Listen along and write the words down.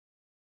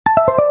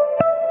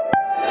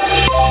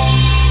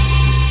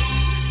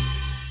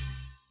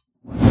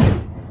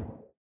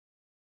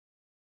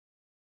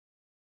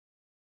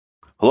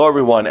Hello,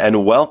 everyone,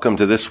 and welcome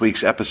to this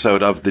week's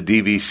episode of the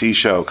DVC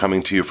Show,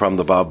 coming to you from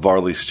the Bob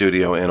Varley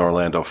Studio in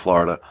Orlando,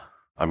 Florida.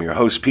 I'm your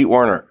host, Pete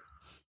Werner,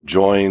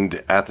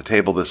 joined at the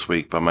table this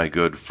week by my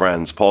good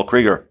friends, Paul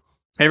Krieger.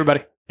 Hey,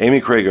 everybody. Amy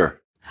Krieger.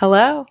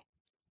 Hello.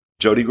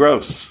 Jody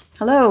Gross.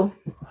 Hello.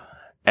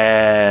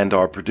 And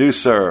our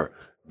producer,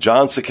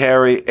 John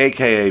Sakari,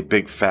 a.k.a.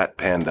 Big Fat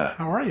Panda.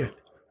 How are you?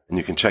 And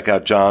you can check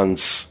out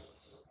John's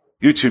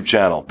YouTube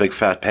channel, Big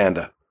Fat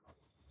Panda.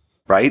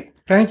 Right?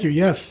 Thank you.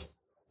 Yes.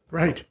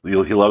 Right. He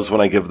loves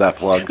when I give that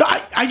plug. No,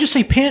 I just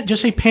say panda.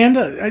 You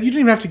didn't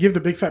even have to give the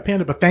Big Fat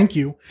Panda, but thank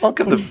you. I'll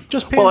give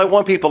just panda. Well, I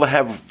want people to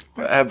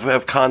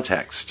have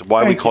context.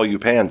 Why we call you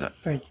Panda.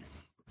 Thank you.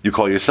 You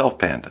call yourself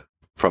Panda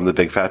from the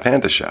Big Fat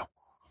Panda Show.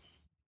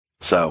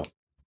 So,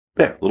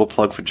 there, little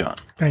plug for John.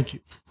 Thank you.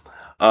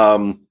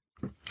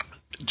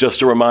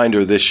 Just a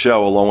reminder, this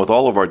show, along with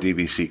all of our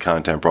DVC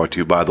content, brought to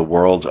you by the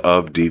world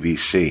of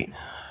DVC,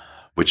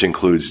 which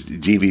includes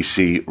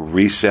DVC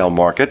Resale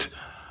Market,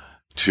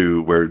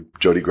 to where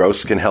Jody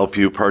Gross can help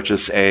you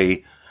purchase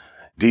a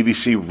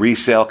DVC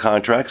resale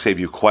contract, save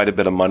you quite a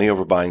bit of money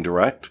over buying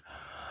direct.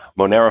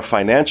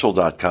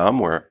 MoneraFinancial.com,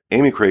 where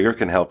Amy Krieger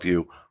can help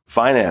you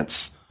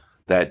finance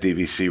that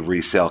DVC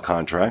resale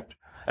contract.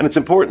 And it's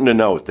important to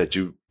note that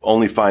you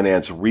only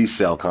finance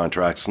resale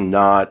contracts,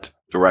 not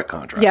direct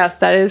contracts. Yes,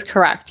 that is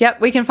correct. Yep,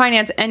 we can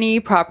finance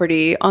any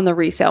property on the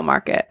resale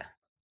market.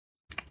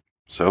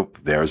 So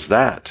there's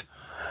that.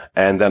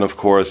 And then, of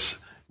course,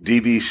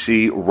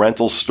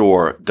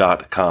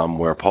 DVCRentalStore.com,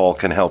 where Paul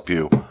can help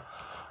you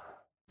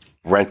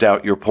rent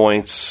out your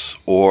points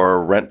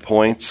or rent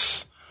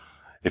points.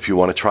 If you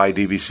want to try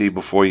DVC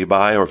before you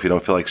buy, or if you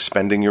don't feel like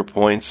spending your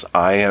points,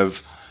 I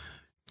have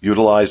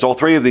utilized all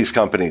three of these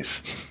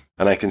companies,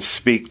 and I can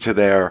speak to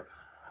their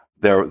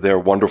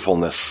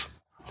wonderfulness,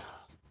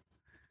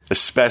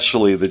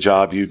 especially the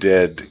job you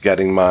did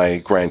getting my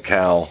Grand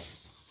Cal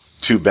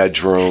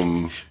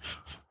 2-bedroom,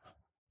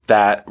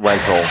 that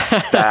rental,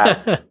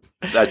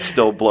 that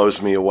still blows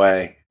me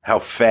away, how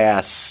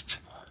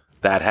fast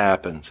that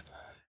happened.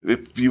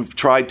 If you've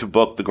tried to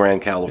book the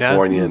Grand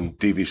Californian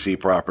DVC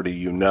property,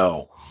 you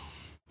know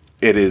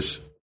it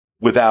is,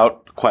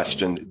 without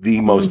question, the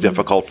most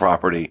difficult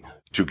property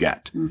to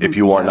get if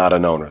you are not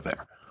an owner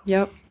there.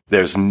 Yep.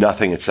 There's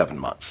nothing at 7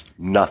 months.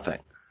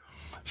 Nothing.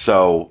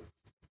 So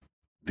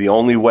the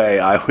only way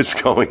I was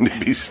going to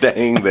be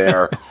staying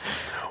there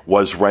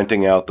was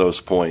renting out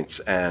those points,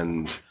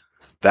 and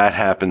that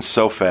happened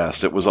so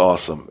fast. It was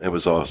awesome. It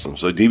was awesome.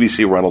 So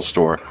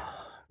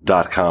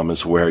DVCRentalStore.com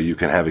is where you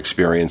can have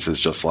experiences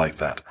just like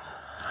that.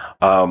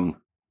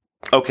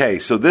 Okay,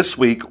 so this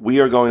week we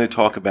are going to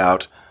talk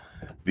about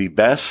the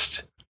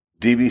best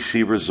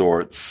DVC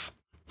resorts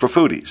for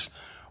foodies.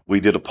 We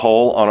did a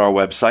poll on our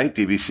website,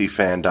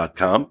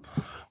 dvcfan.com.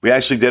 We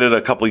actually did it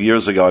a couple of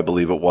years ago, I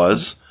believe it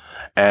was,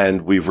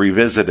 and we've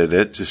revisited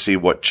it to see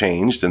what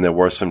changed, and there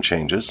were some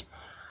changes.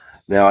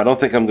 Now, I don't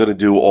think I'm going to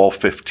do all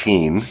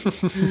 15. What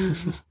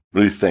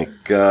do you think?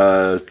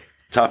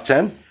 Top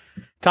 10?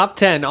 Top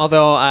 10.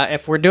 Although,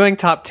 if we're doing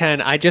top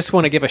 10, I just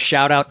want to give a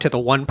shout out to the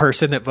one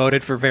person that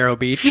voted for Vero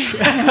Beach.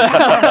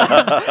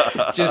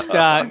 Just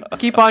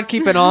keep on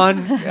keeping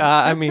on.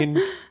 I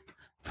mean,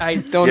 I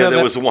don't know. Yeah,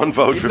 there was one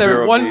vote for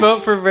Vero Beach. One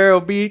vote for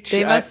Vero Beach.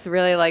 They must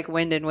really like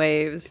Wind and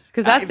Waves,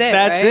 because that's it,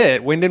 That's right?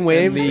 it. Wind and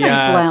Waves. It's a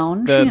nice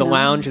lounge. The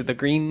lounge, the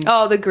green.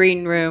 Oh, the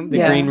green room.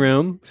 The green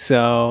room.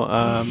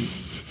 So,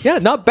 yeah,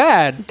 not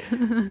bad.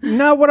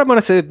 Not what I'm going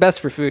to say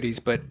best for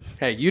foodies, but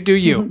hey, you do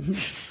you.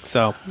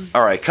 So,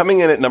 all right,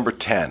 coming in at number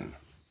 10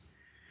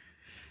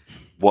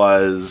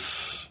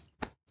 was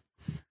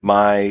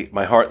my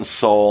heart and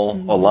soul,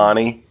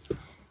 Aulani,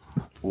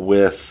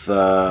 with,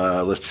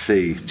 let's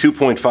see,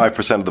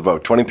 2.5% of the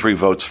vote, 23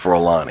 votes for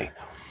Aulani.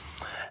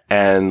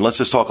 And let's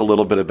just talk a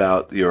little bit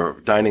about your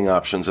dining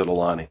options at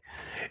Aulani.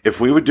 If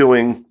we were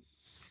doing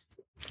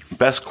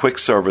best quick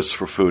service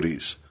for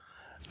foodies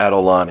at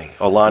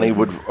Aulani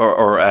would,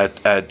 or at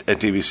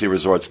DVC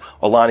Resorts,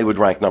 Aulani would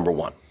rank number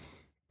one.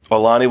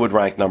 Aulani would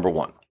rank number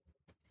one.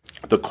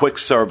 The quick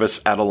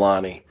service at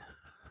Aulani,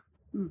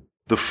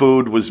 the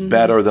food was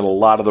better than a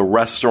lot of the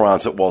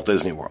restaurants at Walt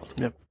Disney World.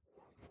 Yep.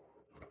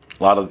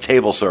 A lot of the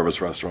table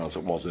service restaurants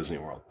at Walt Disney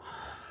World.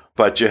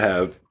 But you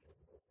have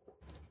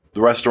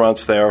the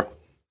restaurants there,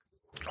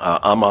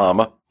 Ama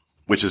Ama,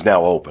 which is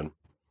now open.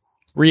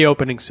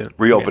 reopening soon.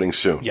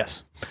 Soon.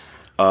 Yes.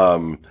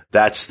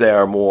 That's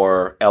their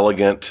more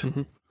elegant.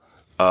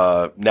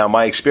 Now,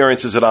 my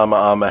experiences at Ama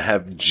Ama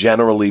have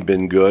generally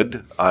been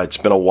good. It's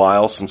been a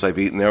while since I've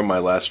eaten there. My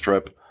last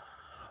trip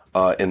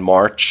in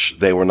March,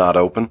 they were not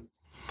open,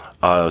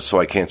 so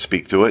I can't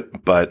speak to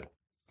it. But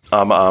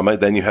Ama Ama,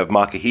 then you have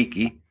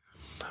Makahiki,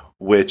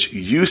 which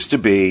used to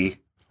be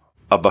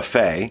a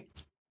buffet.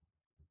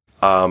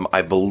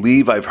 I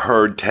believe I've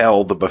heard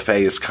tell the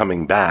buffet is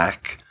coming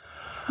back.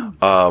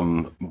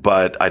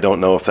 But I don't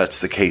know if that's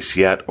the case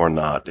yet or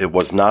not. It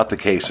was not the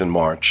case in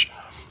March.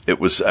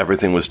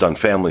 Everything was done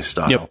family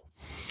style. Yep.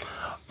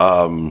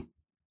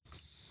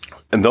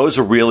 And those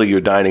are really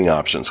your dining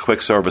options: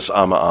 quick service,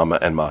 Ama Ama,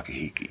 and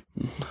Makahiki.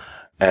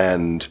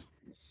 And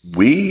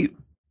you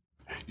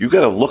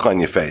got a look on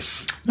your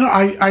face. No,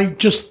 I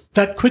just,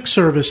 that quick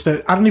service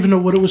that, I don't even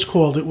know what it was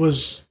called. It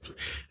was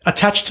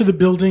attached to the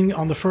building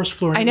on the first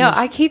floor. I know.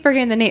 I keep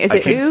forgetting the name. Is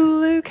it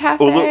Ulu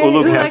Cafe?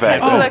 Ulu Cafe.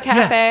 Ulu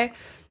Cafe.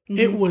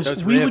 It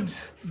was,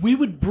 we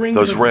would bring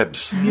those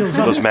ribs,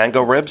 those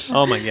mango ribs.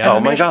 Oh my God. Oh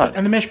my God.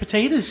 And the mashed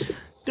potatoes.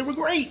 They were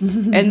great.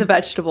 And the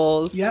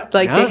vegetables. Yep.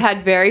 They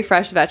had very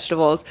fresh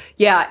vegetables.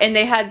 Yeah. And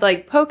they had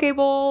like poke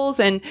bowls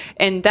and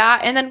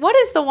that. And then what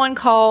is the one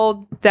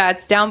called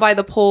that's down by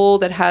the pool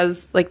that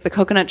has like the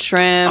coconut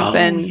shrimp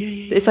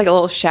it's like a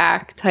little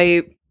shack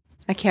type.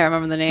 I can't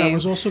remember the name. That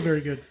was also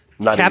very good.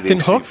 Not Captain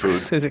Hook's?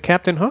 seafood. Is it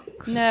Captain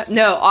Hook's?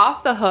 No,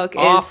 Off the Hook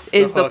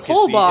is the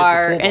pool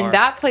bar, and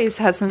that place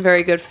has some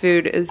very good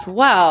food as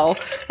well.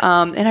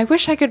 And I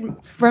wish I could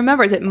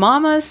remember. Is it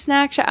Mama's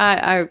Snack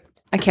Shack?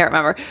 I can't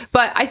remember.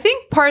 But I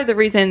think part of the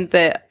reason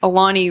that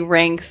Alani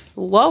ranks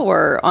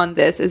lower on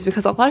this is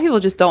because a lot of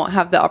people just don't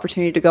have the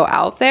opportunity to go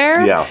out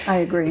there. Yeah. I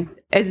agree.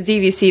 As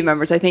DVC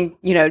members, I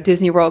think,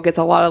 Disney World gets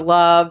a lot of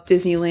love,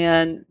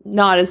 Disneyland,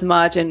 not as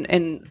much.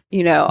 And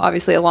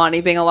obviously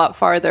Alani being a lot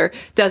farther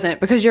doesn't,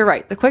 because you're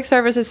right. The quick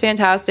service is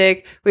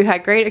fantastic. We've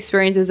had great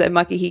experiences at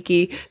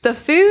Makahiki. The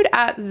food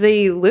at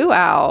the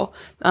Luau,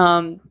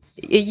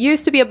 it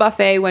used to be a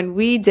buffet. When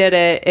we did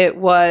it, it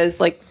was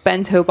like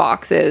bento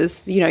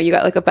boxes. You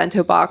got like a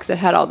bento box that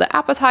had all the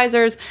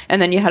appetizers, and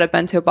then you had a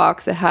bento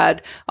box that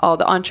had all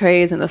the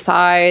entrees and the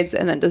sides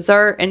and then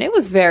dessert. And it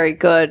was very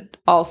good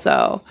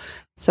also.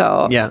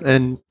 So Yeah,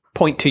 and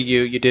point to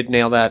you did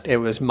nail that. It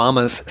was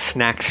Mama's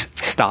Snacks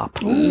Stop.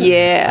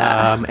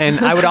 yeah.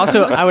 And I would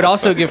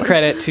also give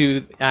credit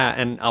to,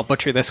 and I'll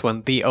butcher this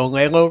one, the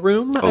Olelo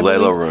Room.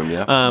 Olelo Room,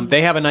 yeah.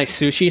 They have a nice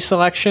sushi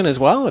selection as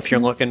well if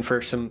you're looking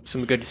for some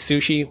good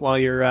sushi while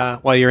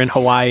you're in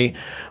Hawaii.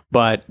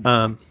 But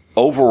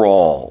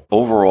Overall,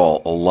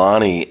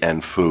 Alani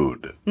and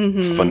food,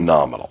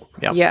 phenomenal.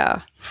 Yep.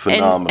 Yeah.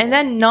 Phenomenal. And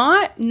then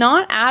not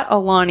at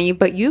Alani,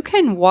 but you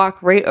can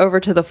walk right over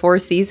to the Four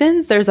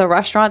Seasons. There's a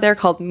restaurant there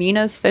called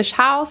Mina's Fish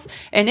House,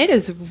 and it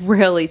is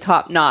really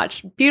top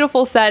notch.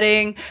 Beautiful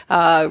setting,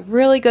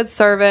 really good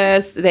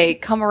service. They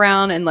come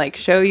around and like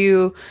show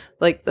you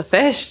like the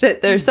fish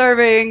that they're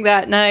serving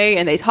that night,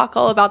 and they talk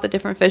all about the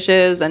different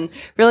fishes and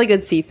really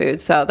good seafood.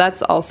 So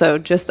that's also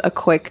just a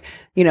quick,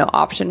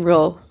 option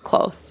real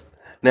close.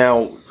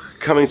 Now,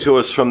 coming to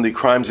us from the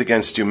Crimes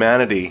Against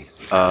Humanity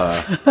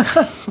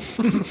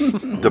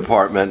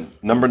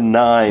department, number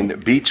 9,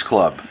 Beach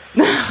Club.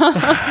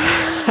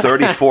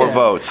 34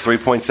 votes,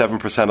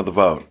 3.7% of the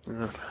vote.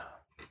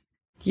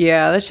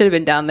 Yeah, that should have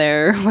been down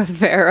there with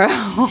Vero.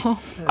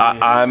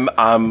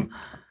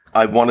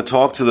 I want to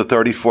talk to the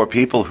 34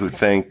 people who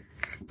think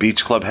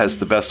Beach Club has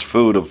the best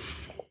food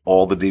of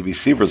all the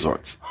DVC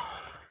resorts.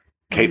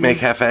 Cape May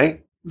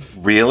Cafe?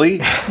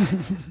 Really?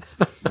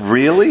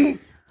 Really?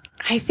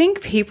 I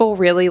think people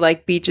really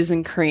like Beaches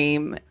and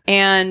Cream,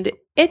 and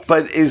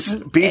But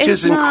is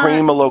Beaches and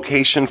Cream a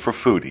location for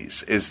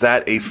foodies? Is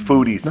that a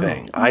foodie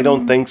thing? I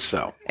don't think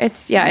so.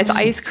 It's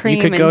ice cream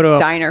you could and go to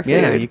diner food.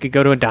 Yeah, you could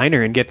go to a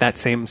diner and get that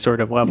same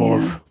sort of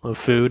level of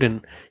food,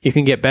 and you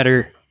can get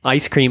better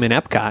ice cream in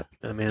Epcot.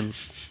 I mean,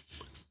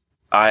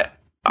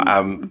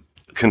 I'm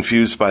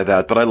confused by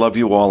that, but I love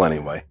you all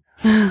anyway.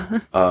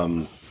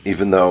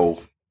 Even though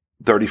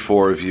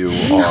 34 of you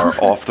are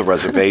off the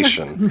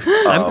reservation.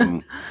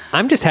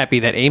 I'm just happy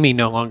that Amy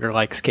no longer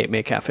likes Cape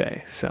May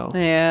Cafe. So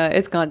Yeah,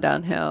 it's gone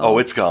downhill. Oh,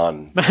 it's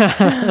gone.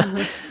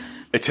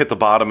 It's hit the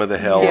bottom of the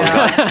hill,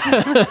 Yeah.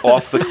 and gone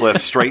off the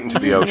cliff, straight into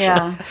the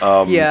ocean.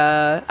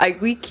 Yeah.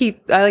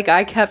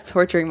 I kept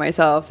torturing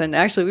myself, and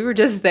actually we were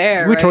just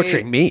there. you were right?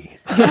 torturing me.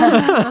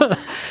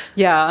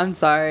 Yeah, I'm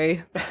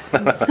sorry.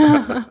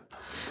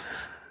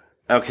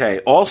 Okay,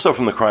 also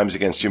from the Crimes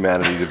Against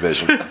Humanity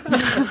division.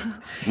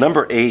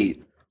 Number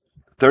 8,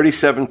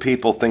 37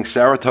 people think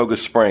Saratoga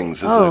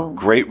Springs is a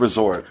great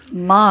resort.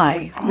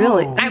 Really?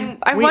 I'm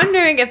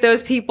wondering if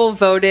those people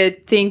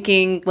voted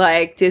thinking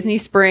like Disney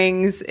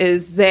Springs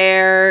is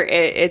there,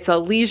 it's a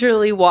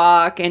leisurely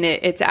walk, and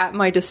it's at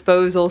my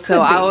disposal,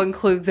 so I'll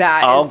include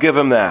that. I'll give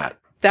them that.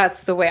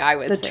 That's the way I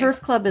would The think.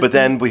 Turf Club is... But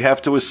then we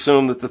have to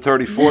assume that the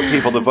 34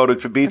 people that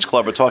voted for Beach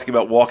Club are talking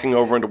about walking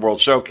over into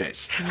World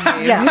Showcase.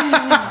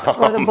 Yeah.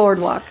 Or the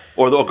boardwalk.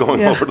 Or they're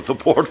going over to the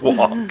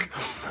boardwalk.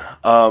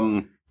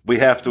 We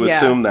have to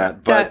assume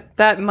that. But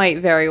that might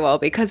very well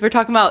be, because we're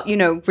talking about,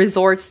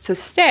 resorts to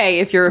stay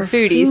if you're a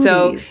foodie.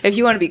 So if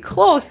you want to be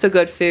close to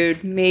good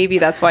food, maybe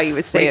that's why you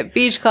would stay at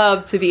Beach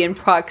Club, to be in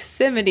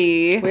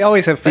proximity. We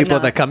always have people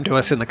that come to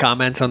us in the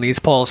comments on these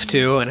polls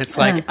too, and it's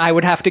like I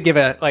would have to give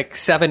a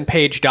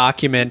 7-page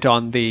document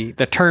on the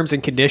terms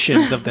and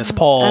conditions of this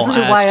poll As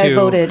to why I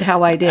voted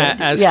how I did.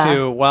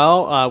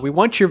 We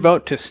want your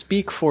vote to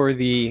speak for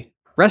the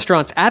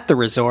restaurants at the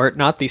resort,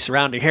 not the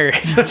surrounding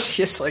areas. It's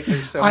just like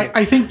there's so many.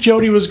 I think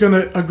Jody was going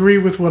to agree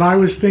with what I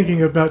was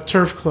thinking about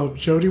Turf Club.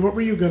 Jody, what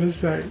were you going to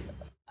say?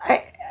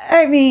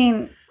 I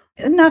mean,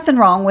 nothing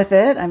wrong with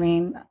it. I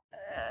mean,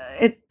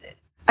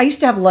 I used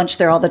to have lunch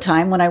there all the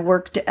time when I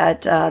worked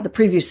at the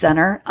Preview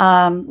Center.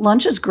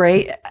 Lunch is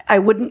great. I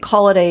wouldn't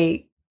call it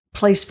a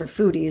place for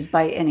foodies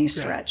by any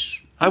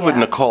stretch. I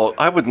wouldn't call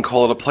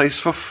it a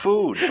place for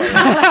food. By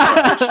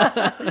any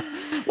stretch.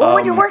 Well,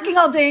 when you're working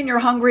all day and you're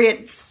hungry,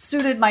 it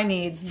suited my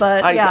needs.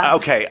 But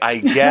Okay, I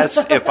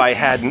guess if I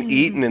hadn't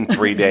eaten in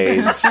 3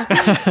 days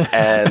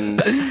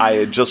and I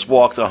had just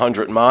walked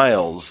 100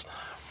 miles,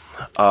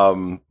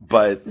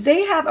 but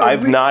they have. I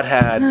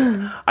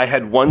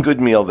had one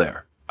good meal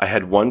there.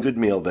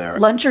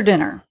 Lunch or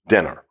dinner?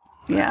 Dinner.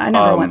 Yeah, I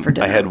never went for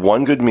dinner. I had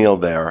one good meal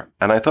there,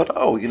 and I thought,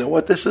 oh, you know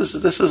what, this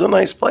is a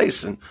nice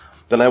place, and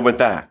then I went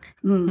back,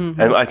 and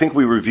I think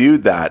we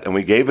reviewed that, and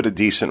we gave it a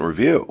decent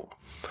review.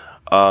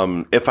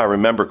 If I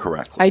remember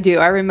correctly. I do.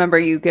 I remember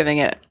you giving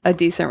it a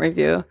decent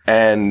review.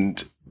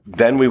 And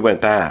then we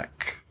went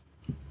back,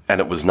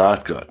 and it was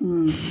not good.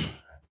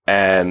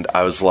 And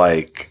I was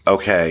like,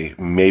 okay,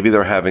 maybe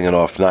they're having an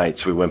off night.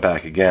 So we went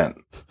back again.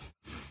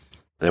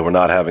 They were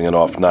not having an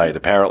off night.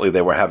 Apparently,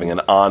 they were having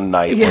an on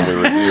night when we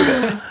reviewed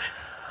it.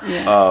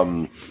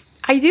 Yeah.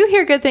 I do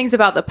hear good things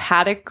about the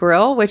Paddock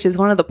Grill, which is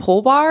one of the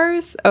pool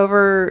bars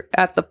over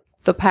at the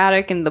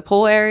Paddock in the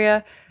pool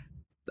area.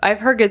 I've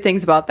heard good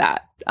things about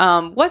that.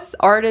 What's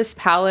Artist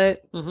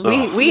Palette?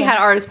 We had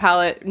Artist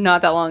Palette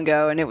not that long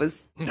ago, and it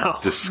was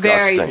disgusting.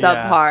 very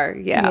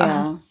subpar.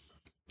 Yeah.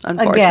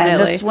 Unfortunately. Again,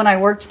 just when I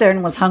worked there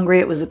and was hungry,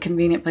 it was a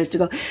convenient place to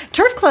go.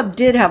 Turf Club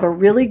did have a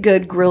really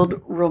good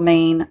grilled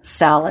romaine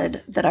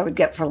salad that I would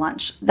get for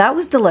lunch. That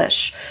was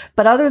delish.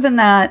 But other than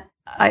that,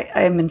 I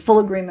am in full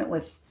agreement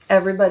with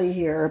everybody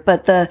here.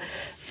 But the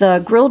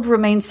grilled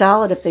romaine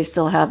salad, if they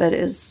still have it,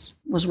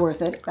 was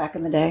worth it back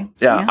in the day.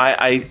 Yeah.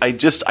 I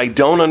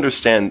don't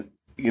understand.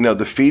 You know,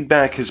 the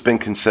feedback has been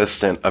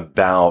consistent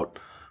about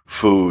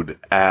food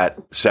at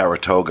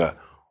Saratoga.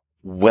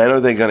 When are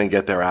they going to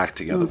get their act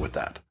together with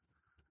that?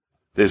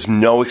 There's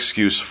no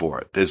excuse for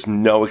it.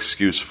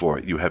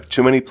 You have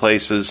too many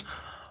places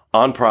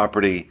on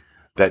property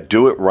that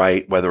do it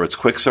right, whether it's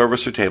quick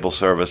service or table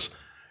service.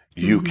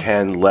 You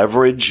can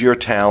leverage your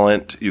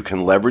talent. You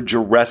can leverage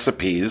your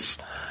recipes,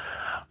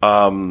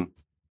 and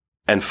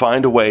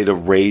find a way to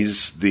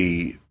raise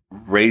the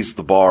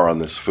bar on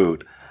this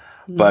food.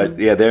 But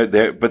yeah,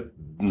 but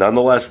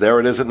nonetheless, there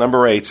it is at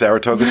number 8,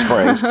 Saratoga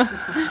Springs.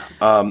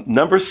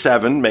 Number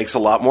 7 makes a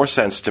lot more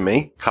sense to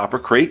me. Copper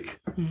Creek.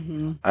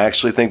 I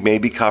actually think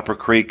maybe Copper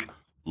Creek a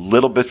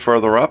little bit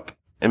further up,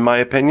 in my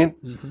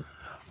opinion.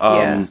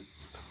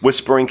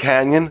 Whispering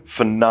Canyon,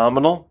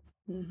 phenomenal.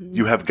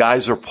 You have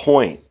Geyser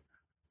Point,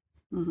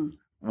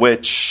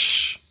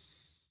 which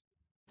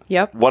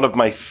one of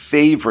my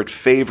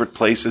favorite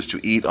places to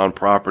eat on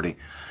property.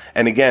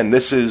 And again,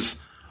 this is,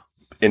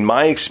 in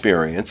my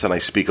experience, and I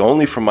speak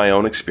only from my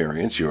own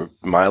experience, your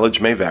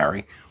mileage may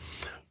vary,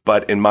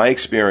 but in my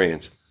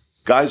experience,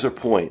 Geyser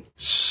Point,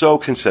 so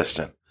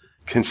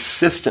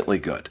consistently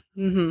good.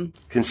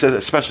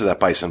 Especially that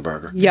bison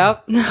burger.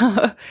 Yep.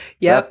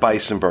 That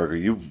bison burger.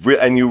 You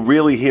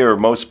really hear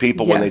most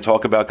people when they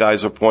talk about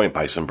Geyser Point,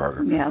 bison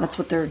burger. Yeah, that's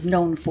what they're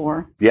known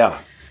for. Yeah,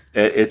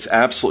 it's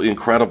absolutely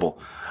incredible.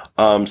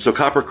 So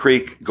Copper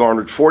Creek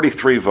garnered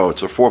 43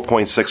 votes, or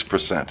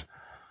 4.6%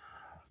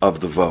 of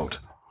the vote.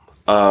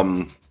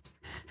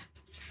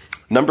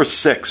 Number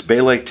 6, Bay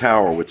Lake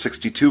Tower with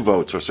 62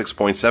 votes, or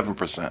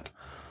 6.7%.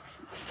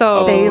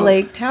 So Bay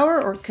Lake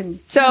Tower or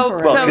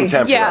contemporary?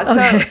 Contemporary.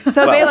 Yeah,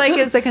 so Bay Lake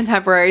is a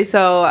contemporary.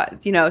 So,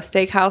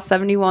 Steakhouse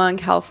 71,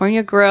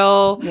 California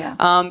Grill.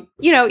 Yeah.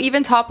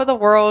 Even Top of the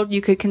World,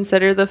 you could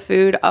consider the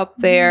food up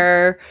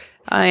there,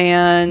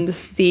 and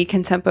the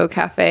Contempo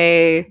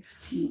Cafe.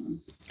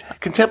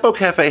 Contempo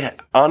Cafe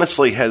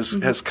honestly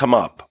has come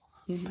up.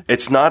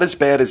 It's not as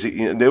bad as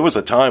there was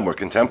a time where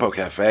Contempo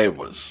Cafe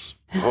was.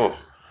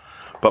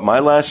 But my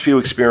last few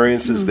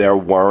experiences there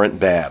weren't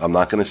bad. I'm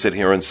not going to sit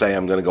here and say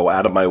I'm going to go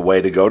out of my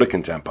way to go to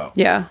Contempo.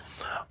 Yeah.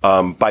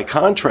 By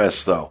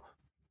contrast, though,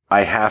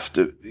 I have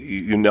to.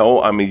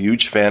 I'm a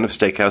huge fan of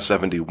Steakhouse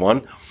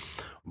 71,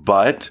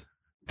 but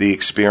the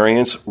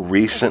experience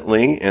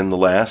recently in the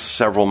last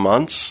several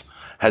months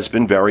has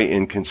been very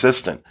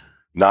inconsistent.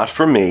 Not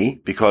for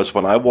me, because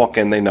when I walk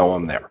in, they know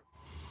I'm there.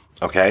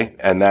 Okay,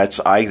 and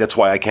that's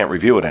why I can't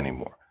review it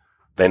anymore.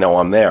 They know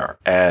I'm there,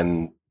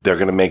 and they're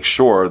going to make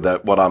sure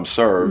that what I'm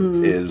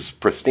served is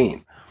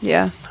pristine.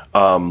 Yeah.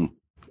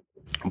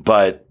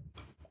 But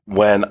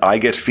when I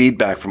get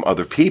feedback from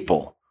other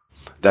people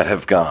that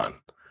have gone,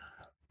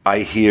 I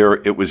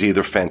hear it was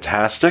either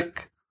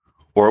fantastic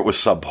or it was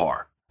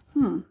subpar.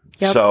 Yep.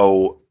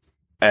 So,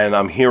 and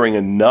I'm hearing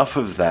enough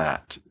of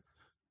that,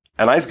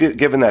 and I've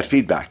given that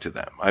feedback to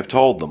them. I've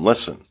told them,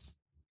 listen,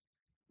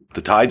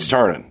 the tide's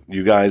turning.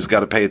 You guys got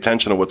to pay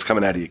attention to what's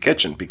coming out of your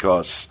kitchen,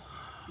 because.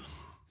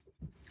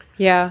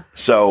 Yeah.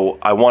 So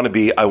I want to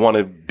be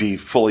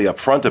fully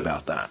upfront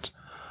about that.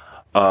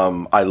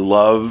 I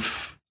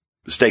love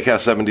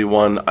Steakhouse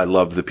 71. I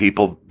love the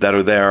people that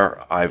are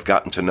there. I've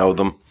gotten to know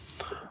them.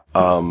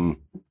 Can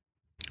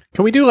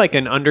we do like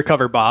an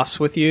undercover boss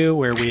with you,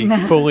 where we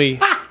fully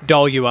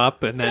doll you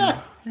up and then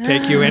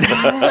take you in.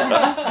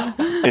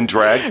 In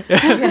drag.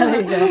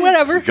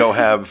 Whatever. Go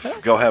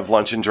have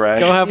lunch in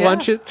drag. Go have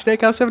lunch at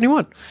Steakhouse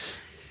 71.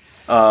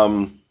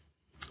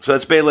 So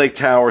that's Bay Lake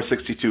Tower,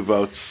 62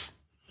 votes.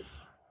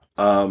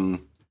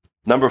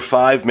 Number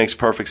 5 makes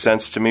perfect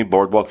sense to me,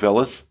 Boardwalk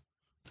Villas.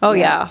 Oh,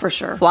 yeah. For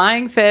sure.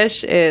 Flying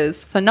Fish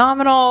is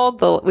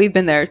phenomenal. We've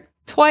been there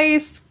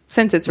twice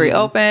since it's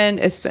reopened.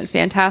 It's been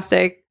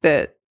fantastic.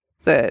 The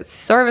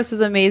service is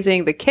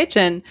amazing. The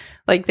kitchen,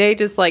 like, they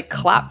just, like,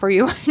 clap for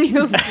you when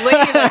you leave.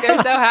 Like,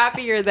 they're so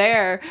happy you're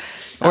there.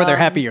 Or they're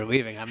happy you're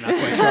leaving. I'm not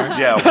quite sure.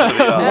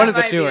 Yeah. One of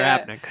the might two be are it.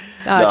 happening.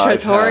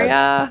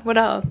 Trattoria. What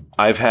else?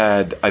 I've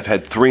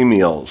had 3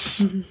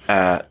 meals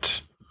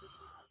at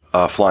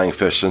Flying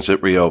Fish since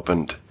it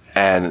reopened,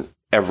 and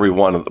every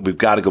one of we've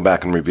got to go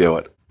back and review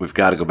it.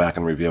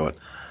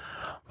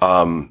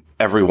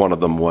 Every one of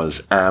them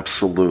was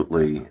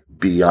absolutely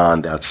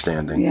beyond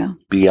outstanding. Yeah.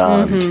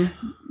 Beyond.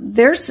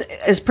 Theirs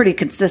is pretty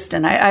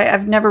consistent.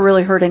 I've never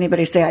really heard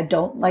anybody say I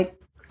don't like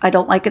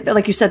it.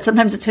 Like you said,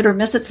 sometimes it's hit or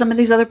miss at some of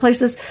these other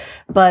places,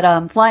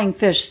 but Flying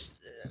Fish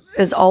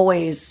is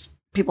always,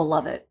 people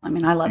love it. I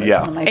mean, I love it. Yeah.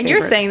 It's one of my And favorites.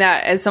 you're saying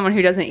that as someone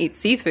who doesn't eat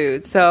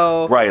seafood.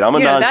 So Right. I'm a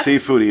you know,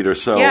 non-seafood eater,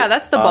 so yeah,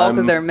 that's the bulk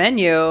of their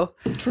menu.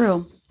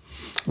 True.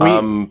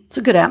 It's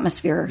a good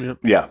atmosphere.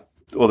 Yeah.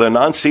 Well, their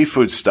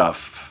non-seafood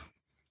stuff,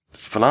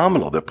 it's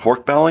phenomenal. Their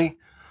pork belly,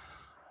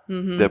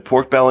 their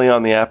pork belly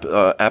on the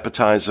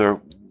appetizer,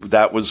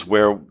 that was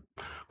where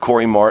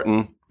Corey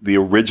Martin, the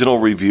original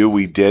review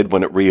we did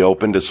when it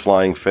reopened as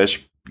Flying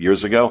Fish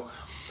years ago,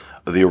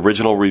 the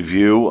original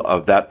review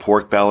of that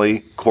pork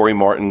belly, Corey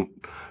Martin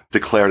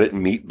declared it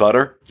meat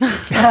butter,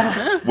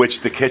 which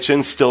the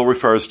kitchen still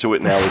refers to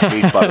it now as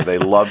meat butter. They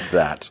loved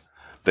that.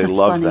 They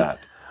loved that.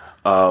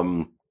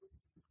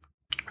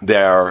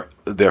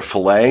 Their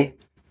filet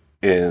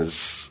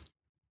is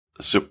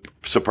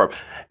superb.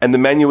 And the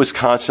menu is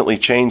constantly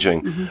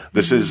changing.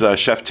 This is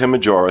Chef Tim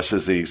Majoris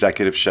is the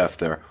executive chef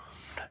there.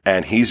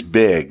 And he's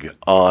big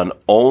on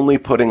only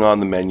putting on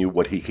the menu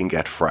what he can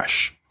get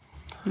fresh.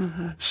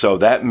 So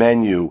that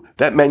menu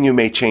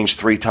may change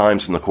 3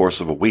 times in the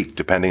course of a week,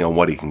 depending on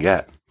what he can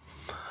get.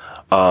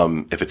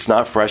 If it's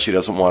not fresh, he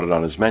doesn't want it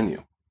on his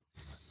menu.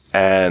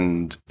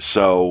 And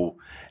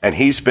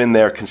he's been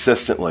there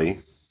consistently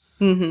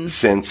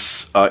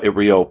since it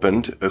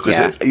reopened. Because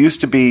it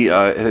used to be,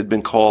 it had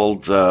been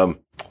called,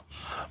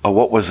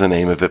 what was the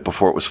name of it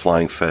before it was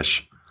Flying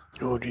Fish?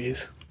 Oh,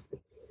 geez.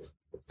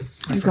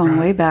 You're going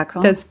way back, huh?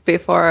 That's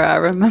before I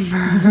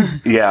remember.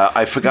 Yeah,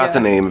 I forgot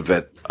the name of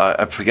it.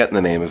 I'm forgetting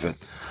the name of it,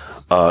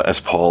 as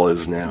Paul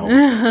is now.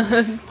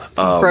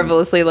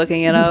 Frivolously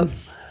looking it up.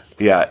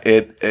 Yeah,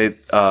 and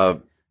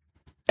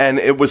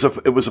it was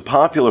a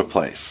popular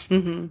place.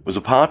 It was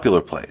a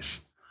popular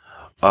place,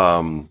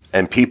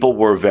 and people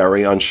were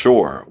very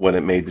unsure when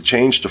it made the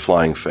change to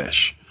Flying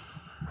Fish,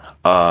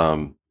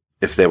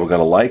 if they were going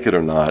to like it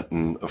or not.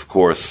 And of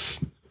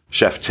course,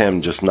 Chef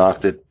Tim just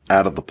knocked it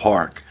out of the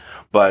park.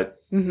 But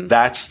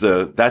that's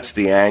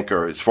the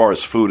anchor as far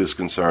as food is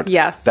concerned.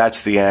 Yes,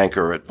 that's the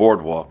anchor at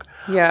Boardwalk.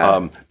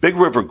 Yeah. Big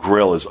River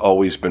Grill has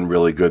always been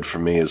really good for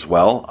me as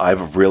well.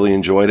 I've really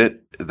enjoyed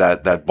it.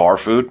 That bar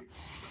food.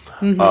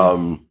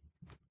 I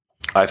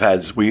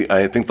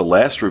think the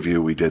last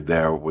review we did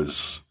there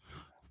was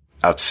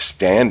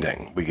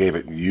outstanding. We gave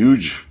it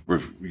huge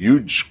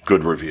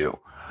good review.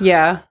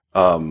 Yeah.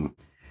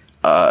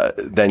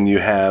 Then you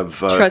have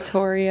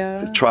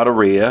Trattoria.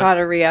 Trattoria.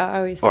 I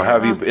always say Or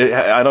have you?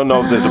 I don't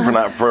know if there's a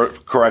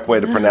correct way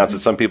to pronounce it.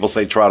 Some people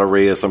say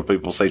Trattoria. Some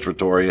people say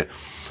Trattoria.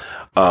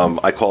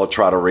 I call it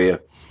Trattoria.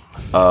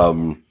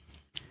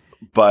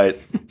 But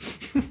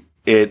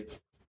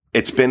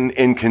it's been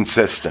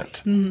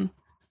inconsistent.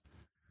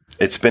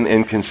 It's been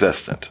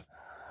inconsistent.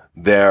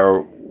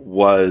 There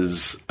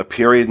was a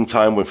period in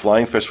time when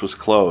Flying Fish was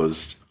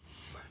closed.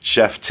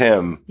 Chef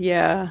Tim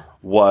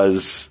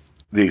was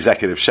the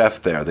executive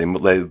chef there.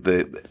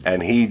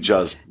 And he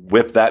just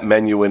whipped that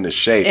menu into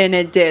shape. And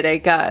it did.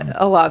 It got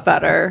a lot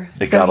better.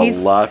 It got a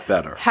lot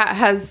better.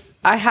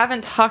 I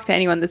haven't talked to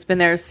anyone that's been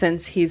there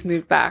since he's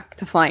moved back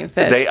to Flying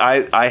Fish.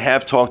 I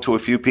have talked to a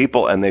few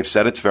people, and they've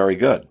said it's very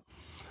good.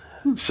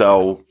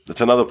 So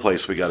it's another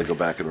place we got to go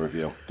back and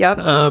review. Yep.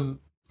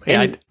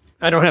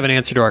 I don't have an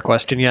answer to our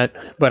question yet,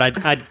 but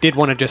I did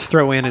want to just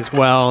throw in as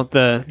well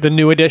the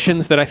new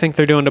additions that I think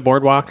they're doing to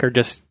Boardwalk are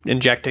just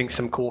injecting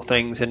some cool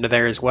things into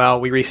there as well.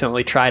 We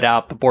recently tried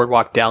out the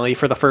Boardwalk Deli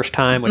for the first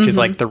time, which is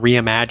like the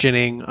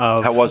reimagining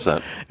of... How was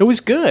that? It was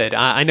good.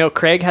 I know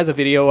Craig has a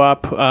video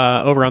up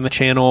over on the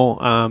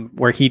channel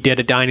where he did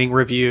a dining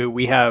review.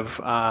 We have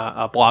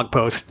a blog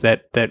post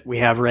that we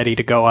have ready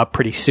to go up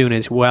pretty soon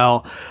as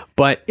well.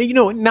 But,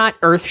 not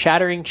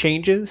earth-shattering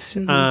changes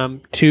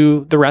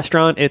to the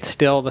restaurant. It's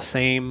still the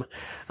same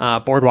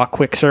Boardwalk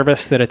quick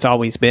service that it's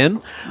always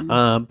been.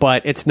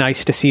 But it's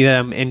nice to see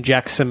them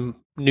inject some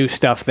new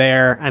stuff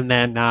there. And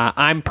then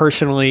I'm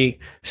personally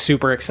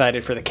super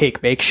excited for the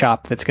cake bake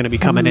shop that's going to be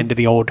coming into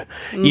the old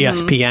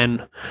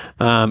ESPN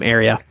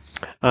area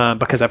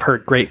because I've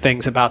heard great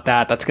things about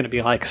that. That's going to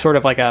be like sort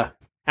of like a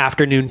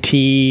afternoon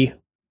tea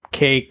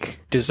cake,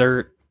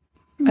 dessert,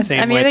 sandwich.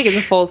 I mean, I think it's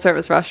a full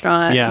service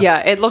restaurant. Yeah,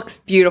 it looks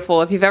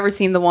beautiful. If you've ever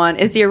seen the one,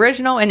 is the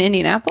original in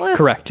Indianapolis?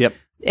 Correct. Yep.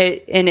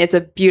 And it's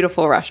a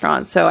beautiful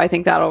restaurant. So I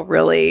think that'll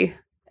really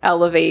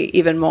elevate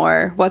even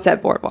more what's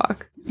at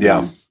Boardwalk.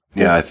 Yeah.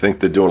 Yeah, I think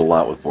they're doing a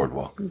lot with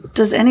Boardwalk.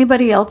 Does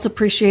anybody else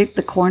appreciate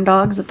the corn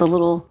dogs at the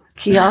little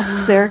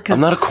kiosks there? I'm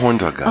not a corn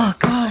dog guy. Oh,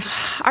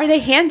 gosh. Are they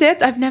hand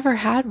dipped? I've never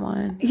had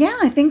one. Yeah,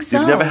 I think so.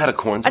 You've never had a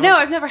corn dog? No,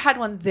 I've never had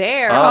one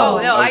there.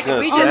 Oh, no, I was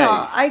gonna say.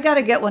 I got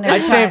to get one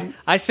every time.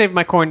 I saved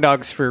my corn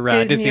dogs for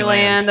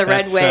Disneyland. The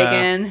Red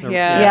Wagon.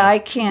 Yeah, I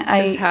can't.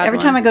 Every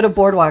time I go to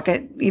Boardwalk,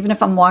 even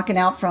if I'm walking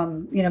out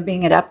from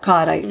being at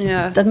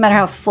Epcot, doesn't matter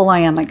how full I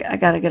am, I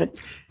got to get a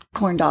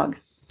corn dog.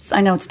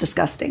 I know it's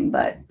disgusting,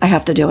 but I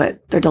have to do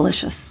it. They're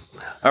delicious.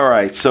 All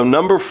right. So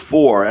number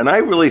 4, and I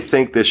really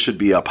think this should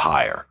be up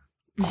higher,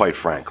 quite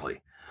frankly.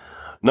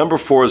 Number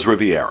 4 is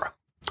Riviera,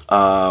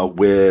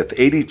 with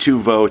 82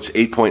 votes,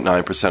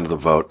 8.9% of the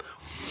vote.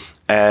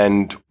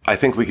 And I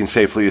think we can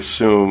safely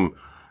assume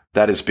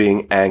that is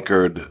being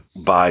anchored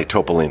by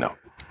Topolino.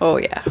 Oh,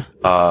 yeah.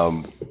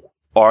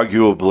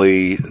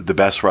 Arguably the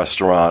best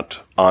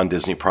restaurant on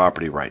Disney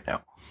property right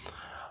now.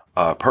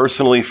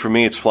 Personally, for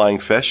me, it's Flying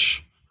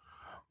Fish.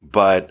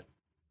 But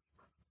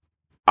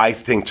I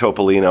think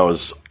Topolino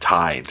is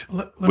tied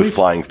with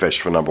Flying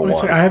Fish for number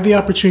 1. I had the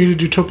opportunity to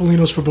do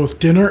Topolino's for both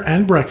dinner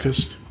and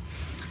breakfast.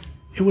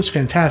 It was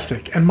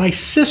fantastic. And my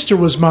sister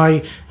was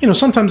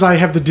sometimes I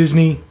have the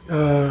Disney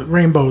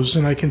rainbows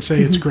and I can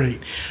say it's great.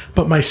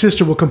 But my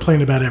sister will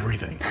complain about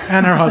everything.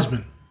 And her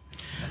husband.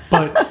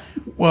 But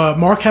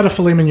Mark had a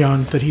filet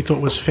mignon that he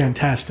thought was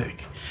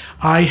fantastic.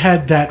 I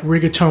had that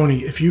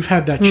rigatoni. If you've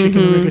had that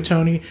chicken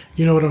rigatoni,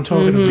 you know what I'm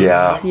talking about.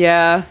 Yeah.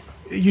 Yeah.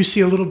 You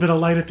see a little bit of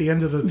light at the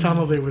end of the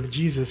tunnel there with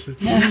Jesus. It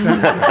is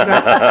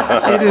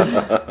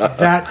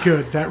that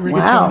good. That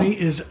rigatoni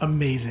is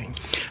amazing.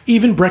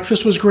 Even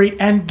breakfast was great,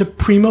 and the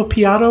Primo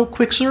Piatto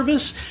quick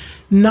service,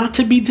 not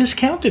to be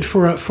discounted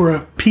for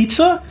a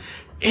pizza.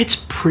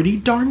 It's pretty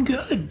darn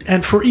good,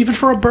 and even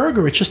for a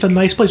burger, it's just a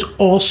nice place.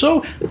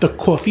 Also, the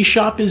coffee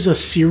shop is a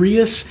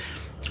serious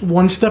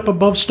one step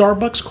above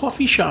Starbucks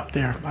coffee shop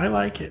there. I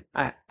like it.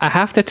 I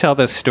have to tell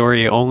this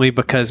story only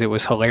because it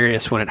was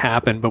hilarious when it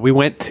happened. But we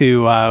went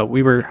to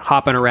we were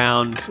hopping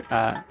around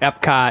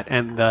Epcot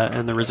and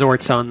the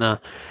resorts on the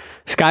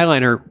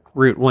Skyliner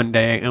route one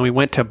day, and we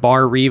went to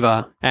Bar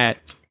Riva at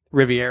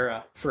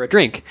Riviera for a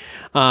drink.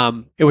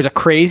 It was a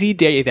crazy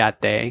day that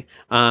day.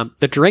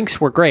 The drinks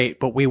were great,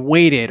 but we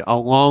waited a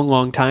long,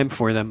 long time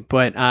for them.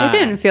 But it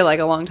didn't feel like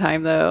a long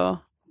time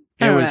though.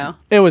 I don't know.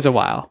 It was a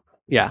while.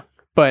 Yeah.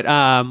 But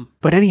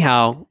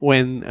anyhow,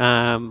 when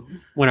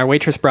our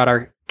waitress brought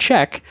our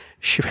check,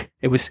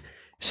 it was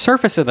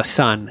surface of the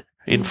sun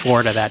in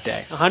Florida that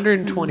day,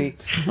 120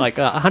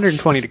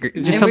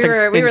 degrees, just something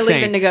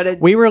insane.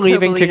 We were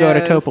leaving to go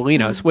to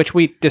Topolino's, which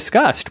we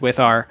discussed with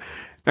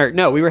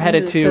we were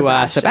headed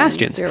to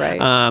Sebastian's. You're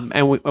right.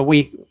 And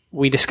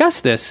we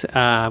discussed this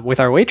with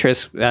our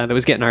waitress that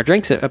was getting our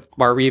drinks at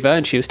Bar Riva,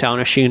 and she was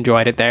telling us she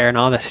enjoyed it there and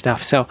all this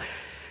stuff. So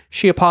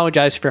she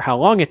apologized for how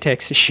long it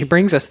takes. She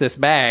brings us this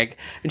bag,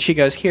 and she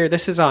goes, "Here,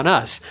 this is on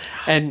us."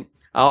 And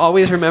I'll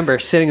always remember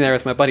sitting there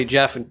with my buddy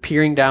Jeff and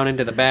peering down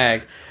into the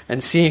bag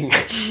and seeing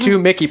 2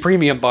 Mickey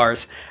Premium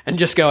bars and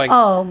just going,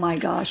 "Oh my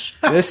gosh,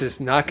 this is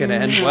not going to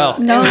end well."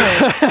 No.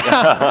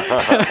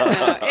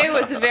 It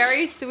was a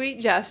very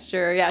sweet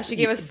gesture. Yeah, she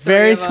gave us 3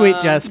 very of sweet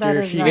them.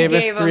 gesture. She gave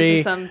us 3.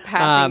 To some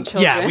passing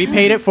children. Yeah, we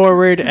paid it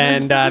forward,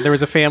 and there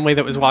was a family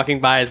that was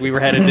walking by as we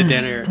were headed to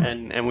dinner,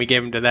 and we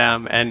gave them to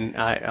them. And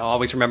I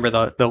always remember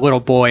the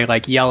little boy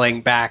like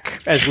yelling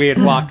back as we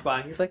had walked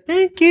by. He's like,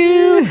 "Thank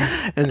you."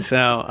 And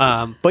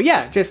so, but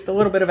yeah, just a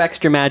little bit of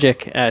extra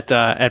magic at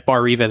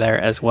Bar Riva there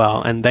as well.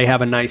 And they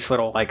have a nice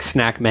little like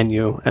snack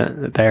menu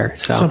there.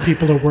 So some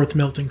people are worth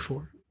melting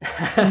for.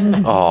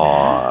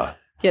 Aww.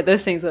 Yeah,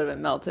 those things would have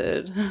been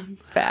melted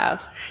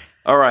fast.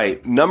 All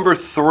right. Number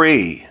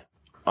 3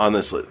 on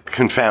this list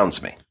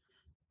confounds me.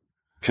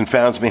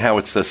 Confounds me how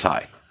it's this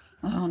high.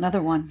 Oh,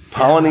 another one.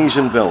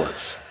 Polynesian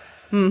Villas.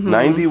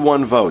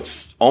 91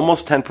 votes.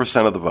 Almost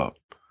 10% of the vote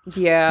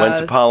Yeah. went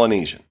to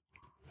Polynesian.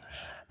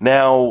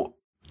 Now,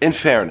 in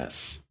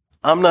fairness,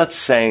 I'm not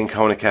saying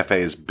Kona Cafe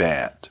is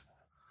bad.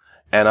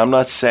 And I'm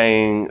not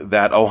saying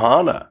that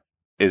Ohana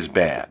is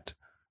bad.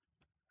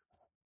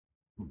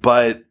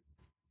 But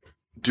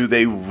do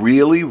they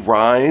really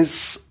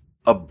rise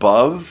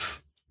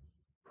above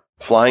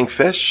Flying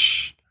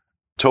Fish,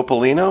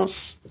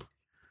 Topolino's?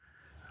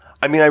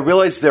 I mean, I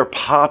realize they're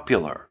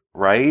popular,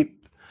 right?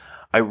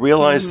 I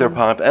realize they're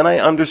popular, and I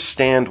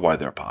understand why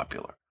they're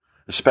popular,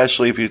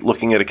 especially if you're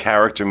looking at a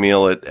character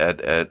meal at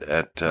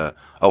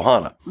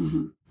Ohana.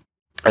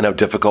 And how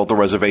difficult the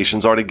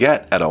reservations are to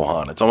get at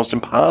Ohana. It's almost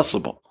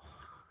impossible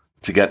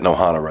to get an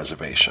Ohana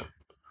reservation.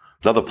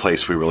 Another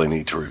place we really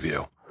need to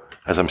review.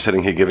 As I'm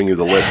sitting here giving you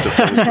the list of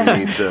things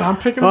we need to... I'm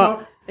picking them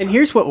up. And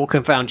here's what will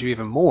confound you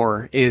even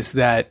more is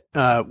that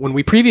when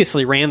we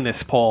previously ran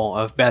this poll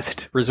of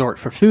best resort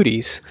for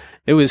foodies,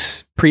 it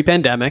was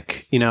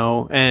pre-pandemic,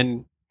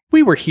 and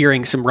we were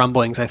hearing some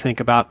rumblings, I think,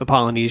 about the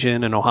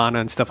Polynesian and Ohana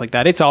and stuff like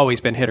that. It's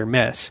always been hit or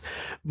miss.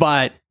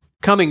 But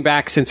coming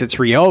back since it's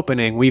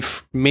reopening,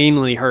 we've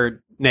mainly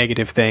heard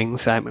negative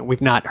things. I mean, we've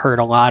not heard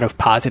a lot of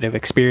positive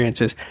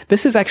experiences.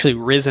 This has actually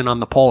risen on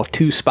the poll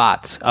 2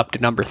 spots up to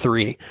number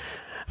 3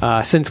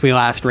 since we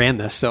last ran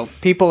this. So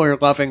people are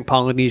loving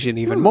Polynesian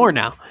even more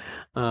now.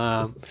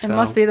 It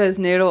must be those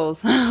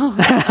noodles.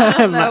 I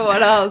don't know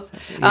what else.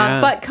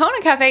 Yeah. But Kona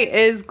Cafe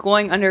is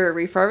going under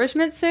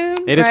refurbishment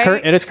soon. It is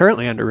right? it is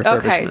currently under refurbishment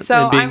Okay,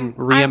 so and being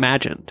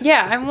reimagined.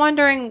 I'm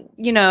wondering,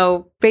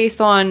 based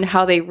on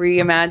how they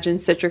reimagined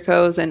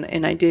Citrico's,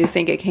 and I do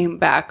think it came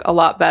back a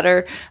lot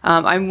better.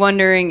 I'm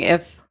wondering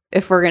if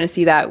we're going to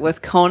see that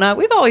with Kona.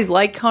 We've always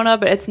liked Kona,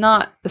 but it's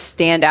not a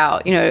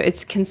standout.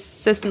 It's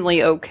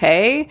consistently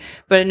okay,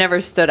 but it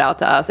never stood out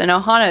to us. And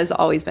Ohana has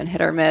always been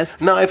hit or miss.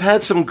 No, I've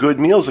had some good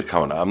meals at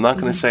Kona. I'm not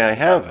going to say I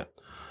haven't.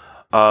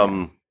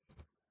 And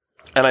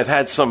I've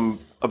had some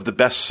of the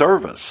best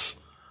service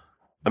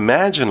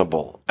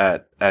imaginable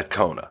at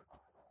Kona.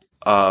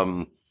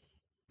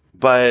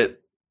 But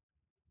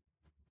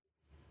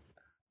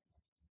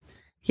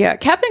yeah,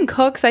 Captain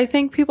Cook's. I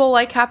think people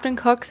like Captain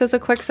Cook's as a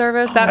quick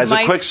service. That as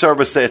a quick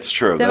service, that's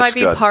true. That That's might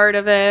be good. part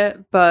of it,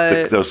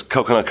 but Those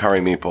coconut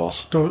curry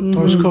meatballs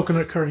Those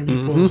coconut curry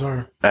meatballs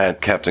are.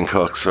 at Captain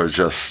Cook's are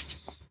just.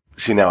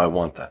 See, now I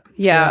want that.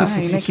 yeah.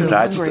 You're making me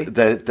That's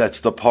hungry.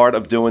 that's the part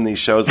of doing these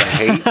shows I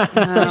hate.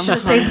 We should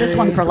have saved this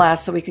one for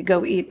last so we could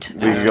go eat.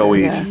 We could go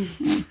eat.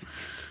 Yeah.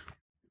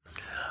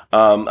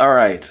 All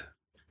right.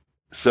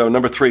 So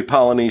number 3,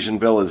 Polynesian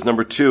Villas.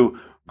 Number 2,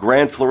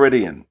 Grand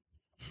Floridian.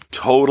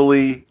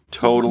 Totally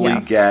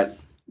Yes. get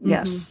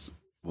Yes.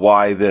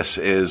 why this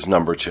is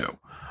number 2.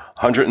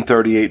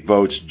 138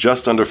 votes,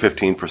 just under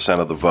 15%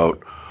 of the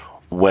vote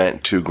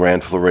went to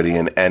Grand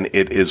Floridian, and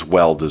it is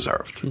well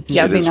deserved.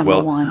 Yeah, it be is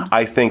number 1.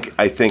 I think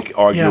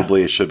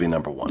arguably it should be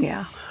number 1.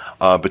 Yeah.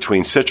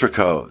 Between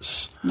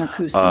Citrico's,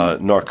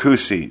 Narcoosi.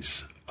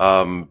 Narcoossee's,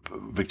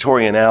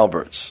 Victoria and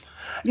Albert's,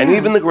 and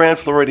even the Grand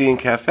Floridian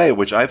Cafe,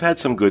 which I've had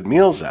some good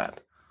meals at.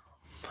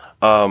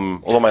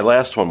 Although my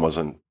last one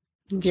wasn't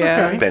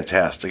Yeah. Okay.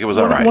 fantastic. It was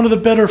all right. One of the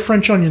better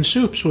French onion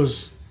soups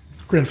was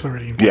Grand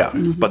Floridian. Yeah,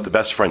 but the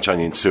best French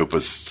onion soup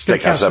was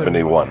Steakhouse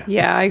 71.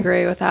 Yeah, I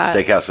agree with that.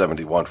 Steakhouse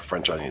 71 for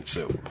French onion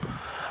soup.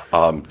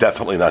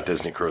 Definitely not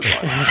Disney Cruise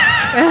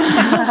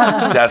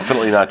Line.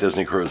 Definitely not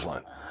Disney Cruise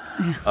Line.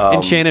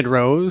 Enchanted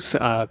Rose,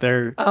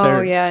 their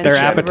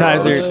Enchanted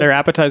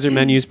appetizer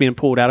menu's being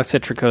pulled out of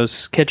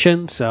Citrico's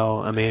kitchen.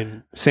 So I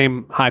mean,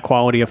 same high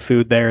quality of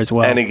food there as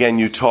well. And again,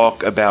 you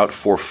talk about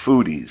for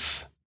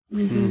foodies.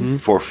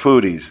 For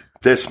foodies,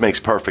 this makes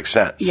perfect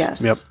sense.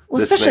 Yes. Yep. Well,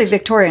 This especially makes-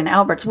 Victoria and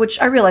Albert's,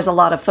 which I realize a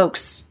lot of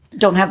folks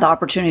don't have the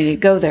opportunity to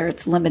go there.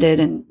 It's limited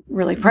and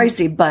really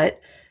pricey, but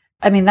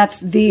I mean, that's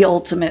the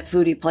ultimate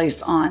foodie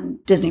place on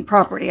Disney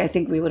property. I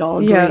think we would all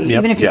agree. Yeah. Yep.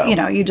 Even if Yeah.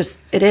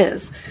 it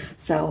is.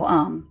 So,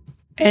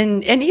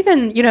 And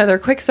even, their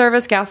quick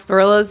service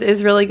Gasparilla's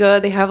is really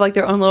good. They have like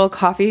their own little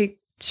coffee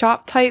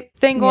shop type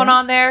thing going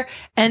on there.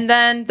 And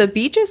then the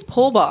Beaches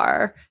Pool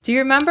Bar. Do you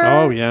remember?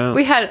 Oh, yeah.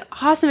 We had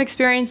awesome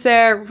experience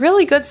there.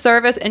 Really good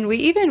service. And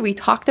we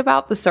talked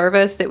about the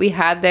service that we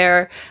had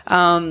there.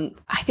 I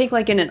think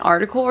like in an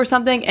article or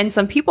something. And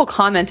some people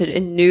commented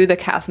and knew the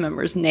cast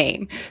member's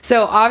name.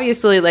 So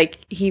obviously like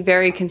he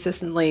very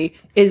consistently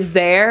is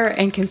there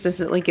and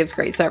consistently gives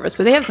great service.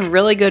 But they have some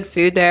really good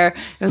food there.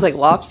 It was like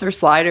lobster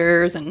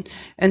sliders and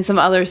some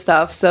other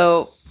stuff.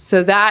 So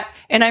that,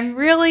 and I'm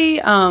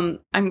really, I'm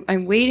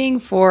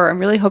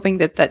really hoping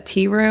that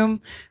tea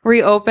room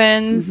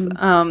reopens.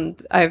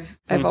 I've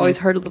always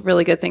heard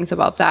really good things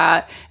about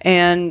that.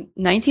 And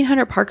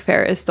 1900 Park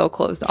Fair is still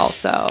closed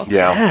also.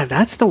 Yeah.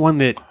 that's the one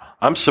that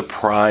I'm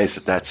surprised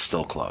that that's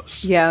still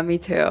closed. Yeah, me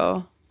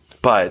too.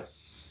 But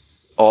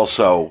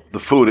also, the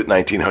food at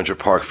 1900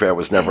 Park Fair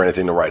was never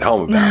anything to write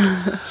home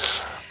about.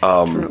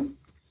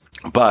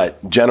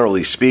 But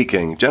generally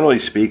speaking,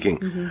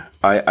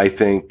 I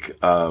think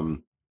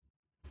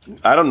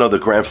I don't know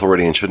that Grand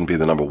Floridian shouldn't be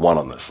the number 1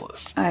 on this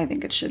list. I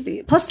think it should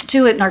be. Plus,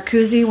 too, at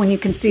Narcoosi, when you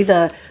can see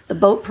the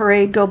boat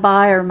parade go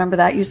by, I remember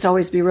that used to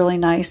always be really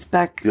nice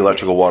back. The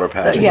electrical water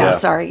pageant.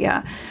 Sorry.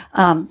 I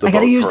boat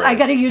gotta use parade.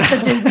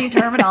 the Disney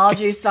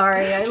terminology.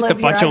 Sorry, I just live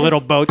a bunch here. of little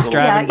boats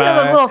driving by.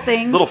 those little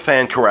things. Little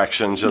fan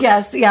correction.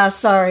 Just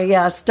Sorry.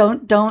 Yes,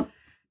 don't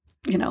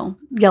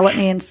yell at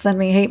me and send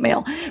me hate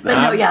mail.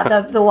 But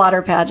no, the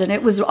water pageant.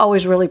 It was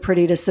always really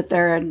pretty to sit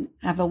there and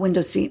have a window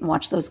seat and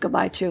watch those go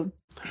by too.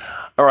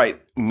 All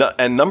right.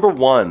 And number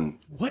 1,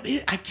 What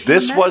is, I can't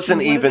this imagine wasn't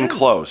what even it is.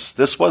 close.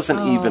 This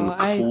wasn't even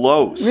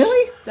close.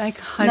 Really? Like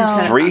No.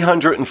 100%.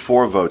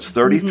 304 votes,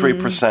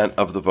 33%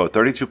 of the vote,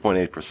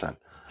 32.8%.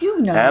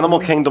 Animal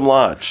Kingdom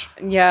Lodge.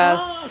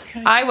 Yes.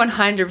 okay. I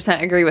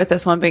 100% agree with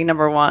this one being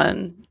number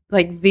 1.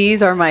 Like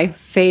these are my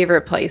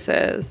favorite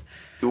places.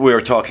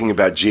 We're talking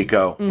about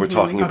Jico. We're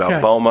talking about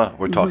Okay. Boma.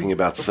 We're talking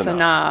about So Sanaa.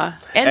 nah.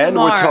 And the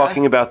we're Mara.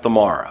 talking about the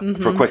Mara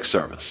for quick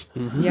service.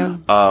 Yeah.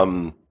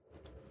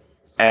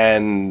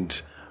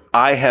 And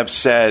I have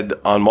said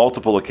on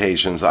multiple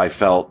occasions, I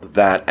felt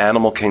that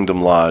Animal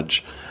Kingdom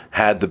Lodge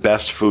had the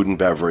best food and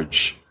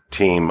beverage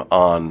team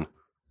on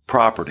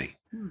property.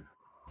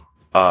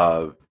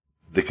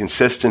 The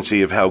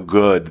consistency of how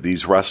good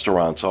these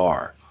restaurants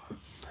are.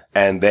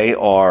 And these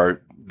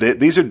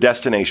are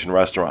destination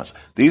restaurants.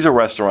 These are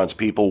restaurants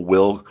people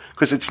will,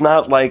 because it's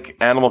not like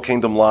Animal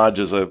Kingdom Lodge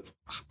is a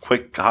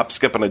quick hop,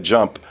 skip, and a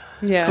jump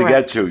to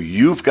get to.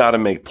 You've got to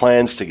make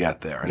plans to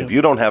get there. And if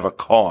you don't have a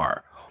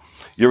car,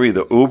 you're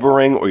either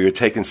Ubering or you're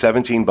taking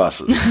 17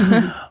 buses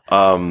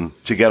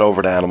to get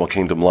over to Animal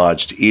Kingdom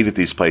Lodge to eat at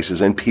these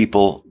places. And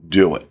people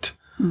do it.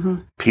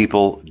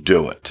 People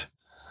do it.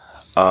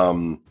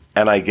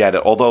 And I get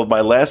it. Although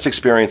my last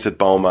experience at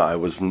Boma, I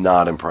was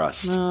not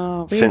impressed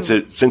since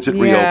it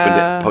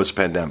reopened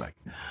post-pandemic.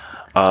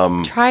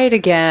 Try it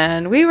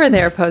again. We were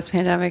there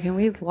post-pandemic and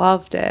we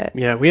loved it.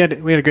 Yeah, we had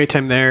a great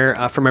time there.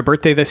 For my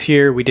birthday this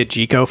year, we did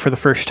Jico for the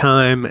first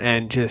time,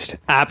 and just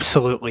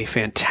absolutely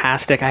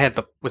fantastic. I had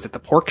was it the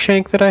pork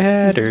shank that I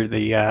had, or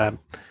the?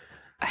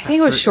 I think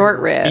it was short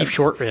rib. Beef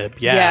short rib.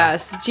 Yeah.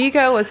 Yes,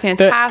 Jico was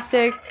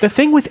fantastic. The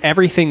thing with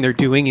everything they're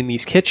doing in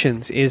these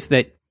kitchens is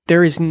that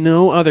there is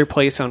no other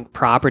place on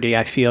property,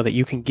 I feel, that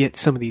you can get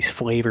some of these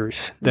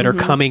flavors that are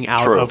coming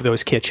out of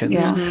those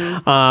kitchens.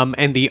 Yeah.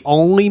 And the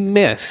only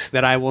miss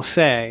that I will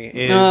say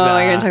is... you're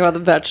going to talk about the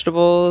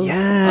vegetables? Yes.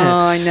 Oh,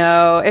 I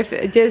know.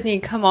 If Disney,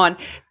 come on.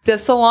 The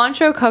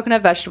cilantro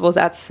coconut vegetables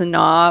at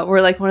Sanaa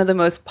were like one of the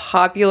most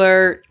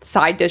popular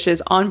side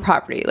dishes on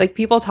property. Like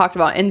people talked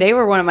about it, and they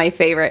were one of my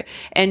favorite.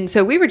 And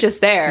so we were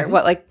just there,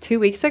 like 2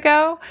 weeks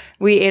ago?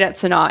 We ate at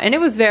Sanaa, and it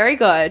was very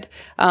good.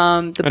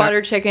 The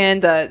butter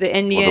chicken, the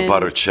Indian... Well, the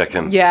butter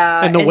chicken.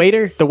 Yeah. And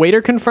the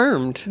waiter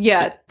confirmed.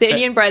 Yeah, the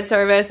Indian bread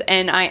service.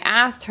 And I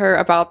asked her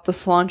about the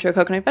cilantro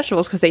coconut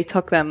vegetables because they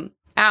took them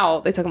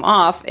out, they took them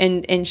off,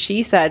 and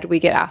she said we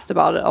get asked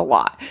about it a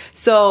lot.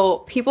 So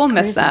people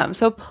miss them.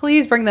 So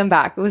please bring them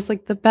back. It was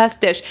like the best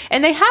dish.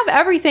 And they have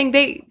everything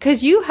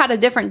because you had a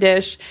different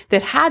dish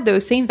that had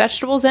those same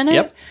vegetables in it.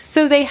 Yep.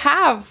 So they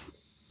have,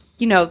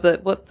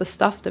 the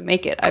stuff to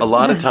make it. A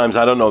lot of times,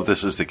 I don't know if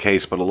this is the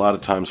case, but a lot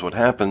of times what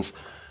happens,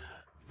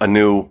 a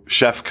new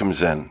chef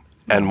comes in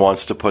and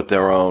wants to put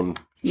their own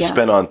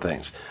spin on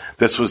things.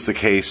 This was the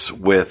case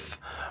with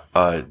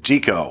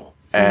Jico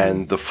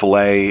and the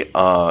filet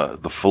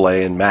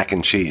and mac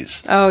and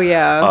cheese. Oh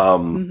yeah.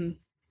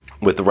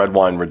 With the red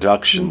wine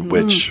reduction,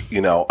 which,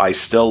 I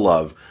still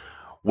love,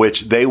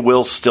 which they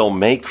will still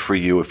make for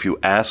you if you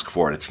ask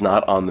for it. It's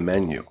not on the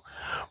menu.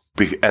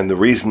 And the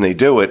reason they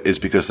do it is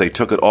because they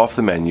took it off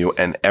the menu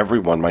and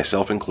everyone,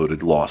 myself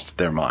included, lost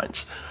their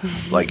minds.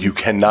 Like, you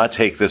cannot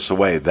take this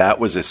away. That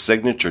was a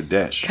signature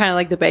dish. Kind of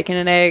like the bacon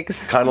and eggs.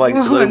 Kind of like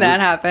when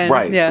that happened.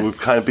 Right. Yeah. It would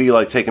kind of be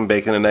like taking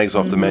bacon and eggs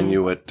off the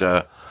menu at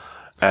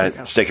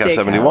Steakhouse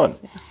 71.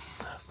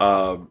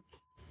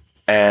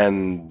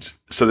 And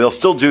so they'll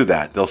still do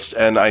that.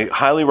 And I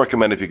highly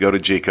recommend, if you go to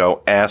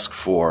Jico, ask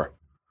for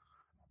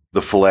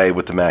the filet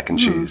with the mac and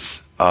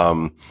cheese.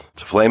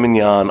 It's a filet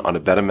mignon on a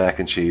bed of mac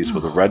and cheese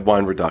with a red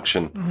wine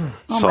reduction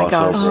sauce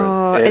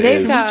over it.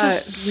 They've got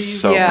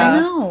I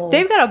know.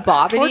 They've got a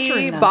bobbity What did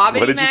you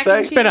mac say?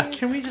 and cheese.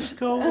 Can we just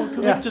go?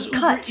 Can we just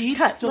Cut.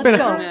 Uber Eats? Let's Been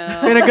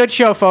go. a good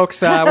show,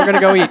 folks. We're going to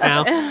go eat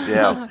now.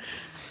 Yeah.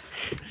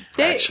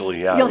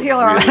 Actually, yeah. You'll hear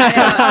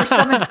our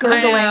stomachs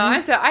gurgling.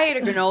 I ate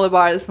a granola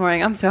bar this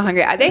morning. I'm so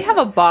hungry. They have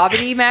a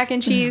bobbity mac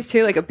and cheese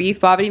too, like a beef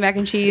bobbity mac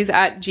and cheese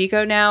at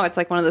Jico now. It's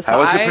like one of the sides.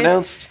 How is it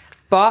pronounced?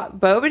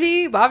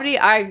 Bobbity.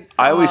 I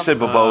always said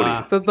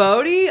Boboti.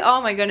 Boboti.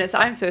 Oh my goodness!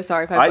 I'm so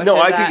sorry if I butchered know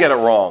I that. could get it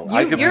wrong.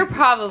 You're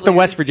probably It's the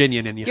West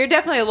Virginian in you. You're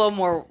definitely a little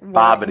more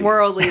Bobbity.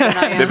 worldly than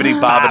I am. Bibbidi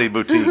Bobbidi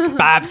Boutique.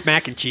 Bob's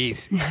mac and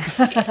cheese.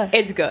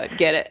 It's good.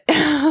 Get it.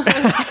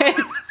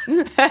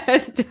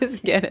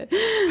 Just get it.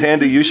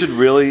 Panda, you should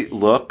really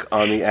look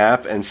on the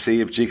app and see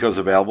if Jico's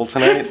available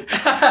tonight.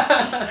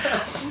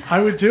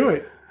 I would do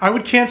it. I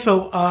would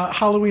cancel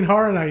Halloween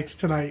Horror Nights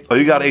tonight. Oh,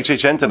 you got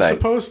HHN I'm tonight.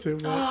 supposed to.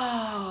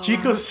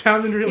 Chico's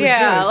sounding really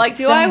Yeah, good. like,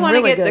 do Sound I want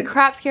to really get the good.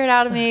 crap scared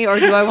out of me, or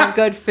do I want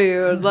good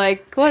food?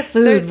 Like, what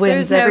Food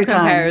wins there's every no time.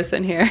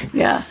 comparison here.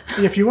 Yeah.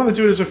 If you want to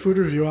do it as a food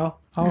review,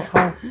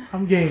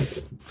 I'm game.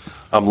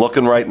 I'm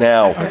looking right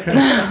now.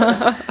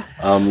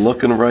 I'm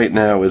looking right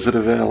now. Is it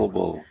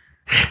available?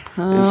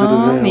 Is it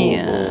available?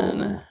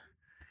 Man.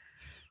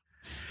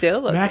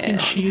 Still looking. Mac and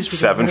cheese with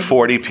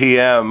 7:40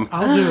 p.m.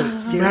 I'll do it. Mac and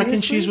Seriously?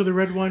 cheese with a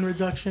red wine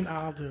reduction.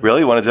 I'll do it.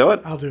 Really? You want to do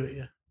it? I'll do it.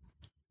 Yeah.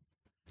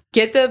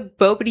 Get the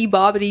bobbity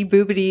bobbity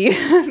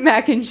boobity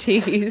mac and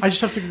cheese. I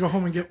just have to go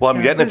home and get. Well,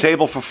 I'm getting a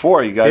table for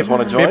 4. You guys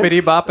want to join?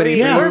 Bippity boppity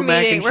Yeah. boo, We're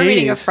mac meeting. and We're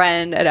meeting a cheese.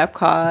 friend at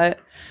Epcot.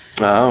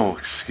 Oh,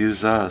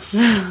 excuse us.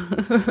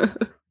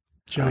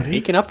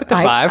 Jody. Eking up at the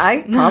 5.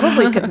 I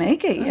probably could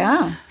make it.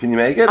 Yeah. Can you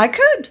make it? I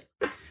could.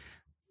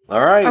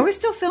 All right. Are we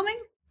still filming?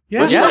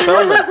 We're Yeah. still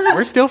filming.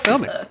 We're still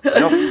filming.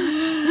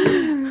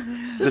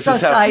 This Just a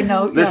is how- side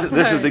note. This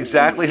is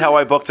exactly how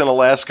I booked an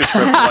Alaska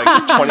trip for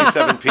like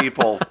 27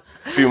 people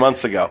a few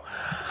months ago.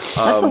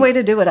 That's the way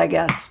to do it, I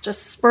guess.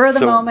 Just spur of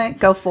the so moment,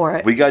 go for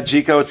it. We got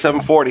Jico at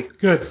 7:40.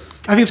 Good.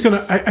 I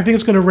think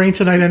it's gonna rain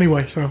tonight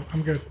anyway, so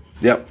I'm good.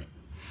 Yep.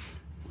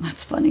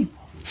 That's funny.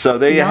 So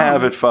there you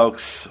have it,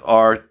 folks.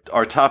 Our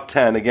top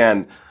 10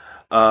 again.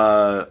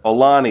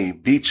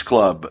 Olani, Beach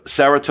Club,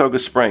 Saratoga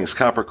Springs,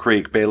 Copper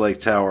Creek, Bay Lake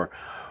Tower,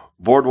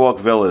 Boardwalk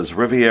Villas,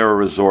 Riviera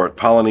Resort,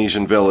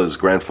 Polynesian Villas,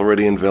 Grand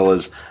Floridian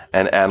Villas,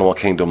 and Animal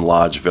Kingdom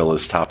Lodge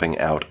Villas topping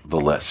out the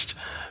list.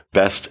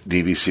 Best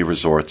DVC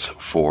resorts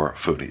for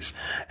foodies.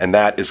 And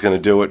that is going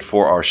to do it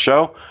for our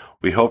show.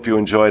 We hope you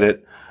enjoyed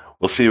it.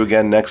 We'll see you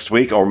again next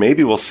week, or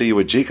maybe we'll see you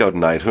at Gico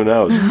tonight. Who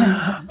knows?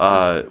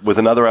 With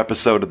another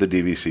episode of the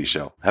DVC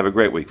show. Have a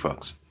great week,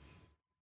 folks.